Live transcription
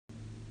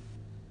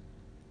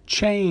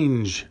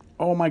Change.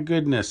 Oh my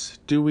goodness.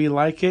 Do we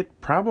like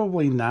it?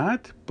 Probably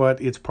not, but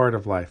it's part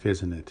of life,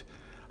 isn't it?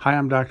 Hi,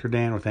 I'm Dr.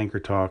 Dan with Anchor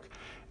Talk,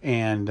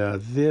 and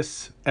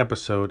this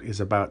episode is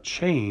about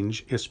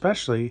change,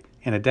 especially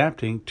in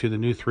adapting to the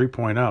new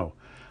 3.0.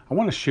 I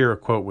want to share a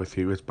quote with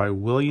you. It's by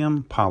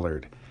William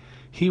Pollard.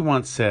 He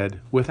once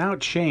said, "Without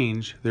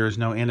change, there is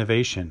no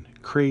innovation,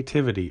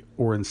 creativity,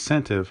 or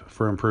incentive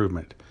for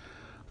improvement.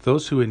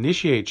 Those who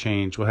initiate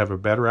change will have a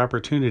better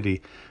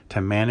opportunity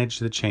to manage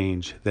the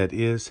change that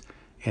is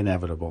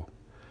inevitable."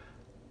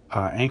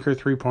 Anchor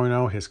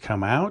 3.0 has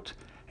come out,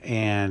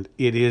 and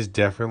it is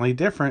definitely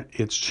different.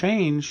 It's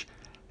change,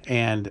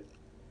 and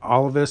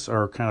all of us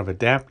are kind of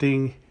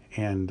adapting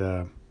and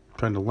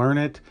trying to learn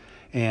it.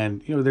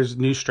 And, there's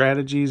new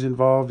strategies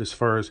involved as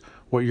far as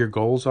what your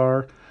goals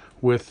are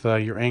with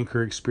your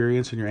Anchor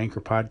experience and your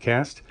Anchor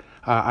podcast.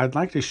 I'd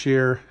like to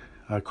share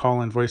a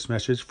call-in voice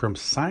message from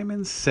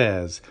Simon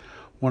Says,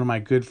 one of my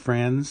good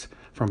friends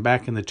from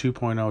back in the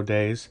 2.0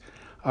 days.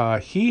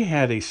 He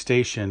had a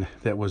station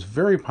that was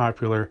very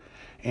popular,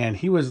 and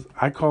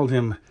I called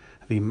him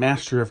the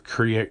master of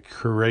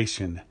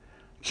curation.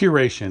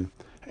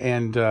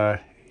 And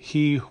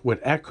he would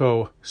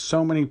echo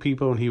so many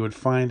people, and he would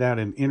find out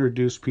and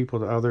introduce people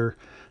to other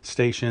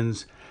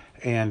stations,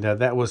 and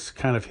that was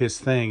kind of his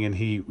thing, and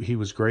he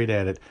was great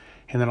at it.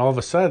 And then all of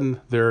a sudden,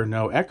 there are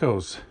no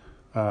echoes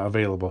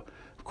available.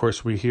 Of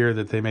course, we hear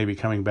that they may be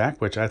coming back,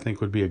 which I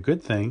think would be a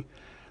good thing.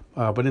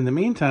 But in the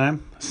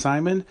meantime,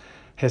 Simon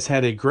has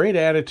had a great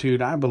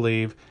attitude, I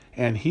believe,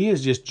 and he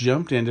has just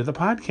jumped into the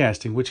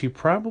podcasting, which he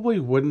probably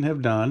wouldn't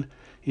have done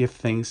if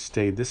things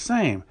stayed the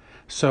same.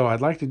 So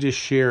I'd like to just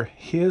share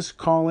his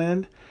call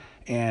in,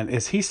 and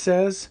as he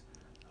says,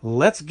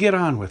 let's get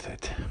on with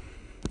it.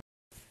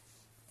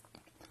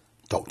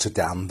 Dr.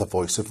 Dan, the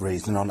voice of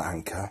reason on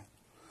Anchor.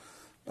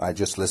 I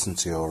just listened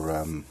to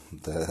your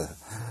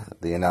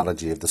the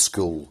analogy of the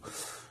school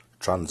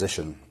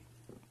transition,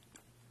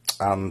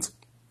 and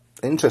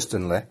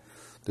interestingly,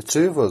 the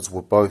two of us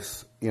were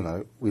both,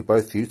 we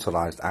both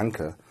utilised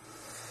Anchor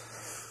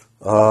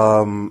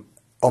on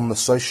the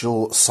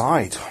social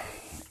side,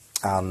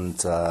 and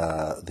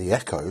the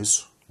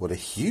echoes were a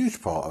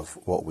huge part of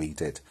what we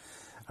did.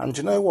 And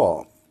you know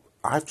what?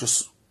 I've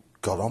just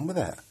got on with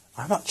it.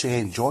 I'm actually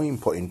enjoying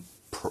putting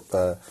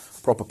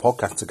proper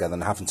podcast together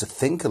and having to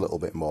think a little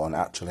bit more and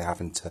actually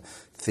having to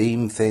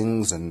theme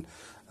things and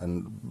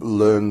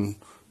learn,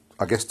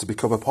 I guess, to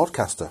become a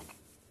podcaster.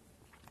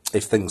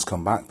 If things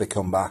come back, they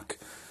come back.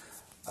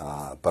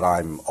 But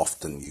I'm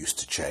often used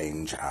to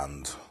change,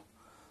 and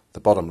the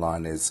bottom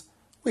line is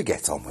we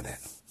get on with it.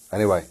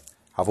 Anyway,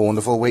 have a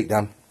wonderful week,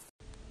 Dan.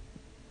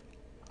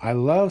 I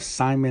love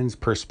Simon's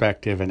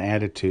perspective and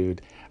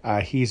attitude.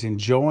 He's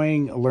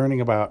enjoying learning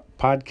about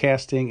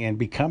podcasting and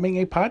becoming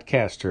a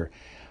podcaster.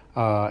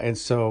 And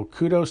so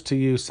kudos to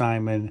you,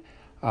 Simon.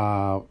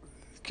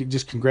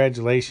 Just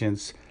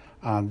congratulations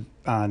on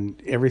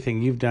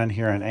everything you've done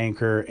here on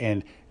Anchor.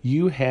 And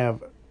you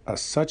have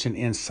such an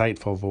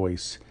insightful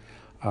voice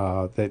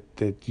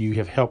that you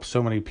have helped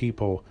so many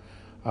people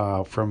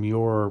from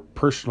your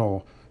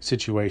personal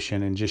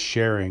situation and just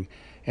sharing.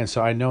 And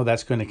so I know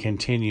that's going to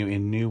continue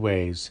in new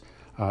ways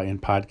in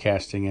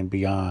podcasting and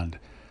beyond.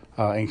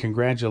 And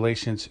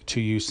congratulations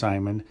to you,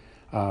 Simon.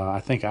 I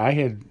think I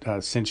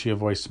had sent you a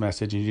voice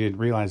message, and you didn't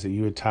realize that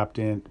you had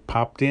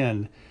popped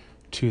in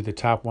to the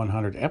top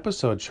 100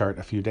 episode chart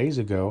a few days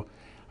ago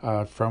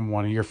from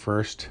one of your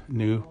first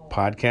new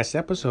podcast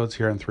episodes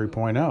here on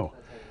 3.0.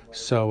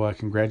 So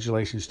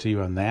congratulations to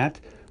you on that.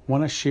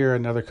 Want to share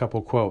another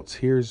couple quotes.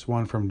 Here's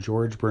one from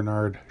George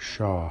Bernard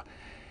Shaw.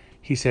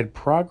 He said,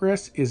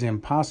 "Progress is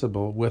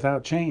impossible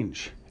without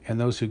change, and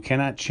those who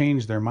cannot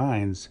change their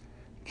minds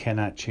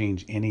cannot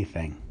change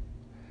anything."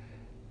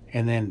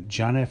 And then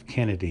John F.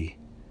 Kennedy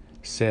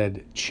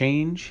said,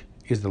 "Change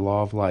is the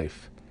law of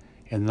life,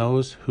 and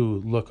those who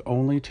look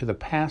only to the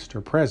past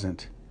or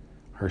present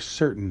are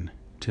certain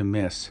to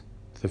miss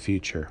the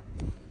future."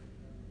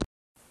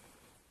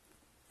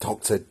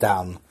 Dr.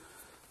 Dan,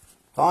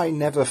 I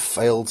never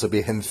fail to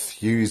be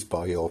enthused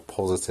by your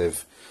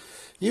positive.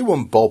 You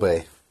and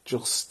Bobby,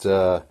 just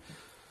so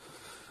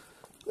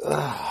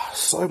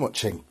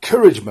much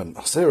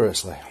encouragement,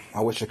 seriously.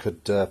 I wish I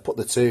could put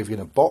the two of you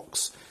in a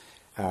box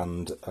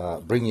and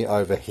bring you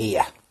over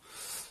here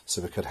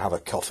so we could have a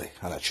coffee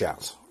and a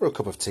chat, or a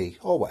cup of tea,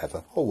 or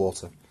whatever, or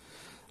water.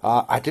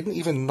 I didn't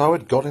even know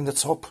it got in the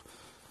top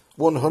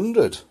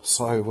 100,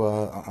 so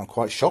I'm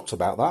quite shocked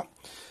about that.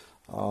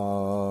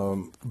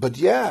 But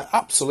yeah,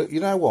 absolutely.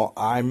 You know what?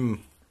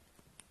 I'm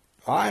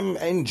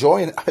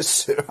enjoying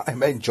it.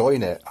 I'm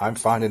enjoying it. I'm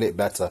finding it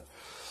better.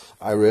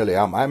 I really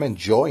am. I'm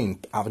enjoying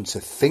having to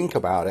think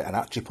about it and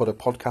actually put a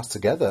podcast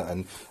together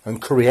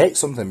and create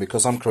something,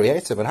 because I'm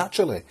creative, and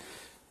actually,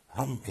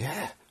 I'm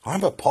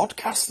a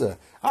podcaster.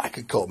 I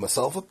could call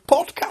myself a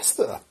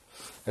podcaster.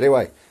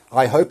 Anyway,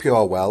 I hope you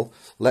are well.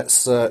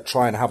 Let's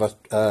try and have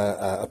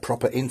a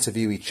proper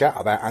interviewee chat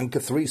about Anchor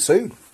 3 soon.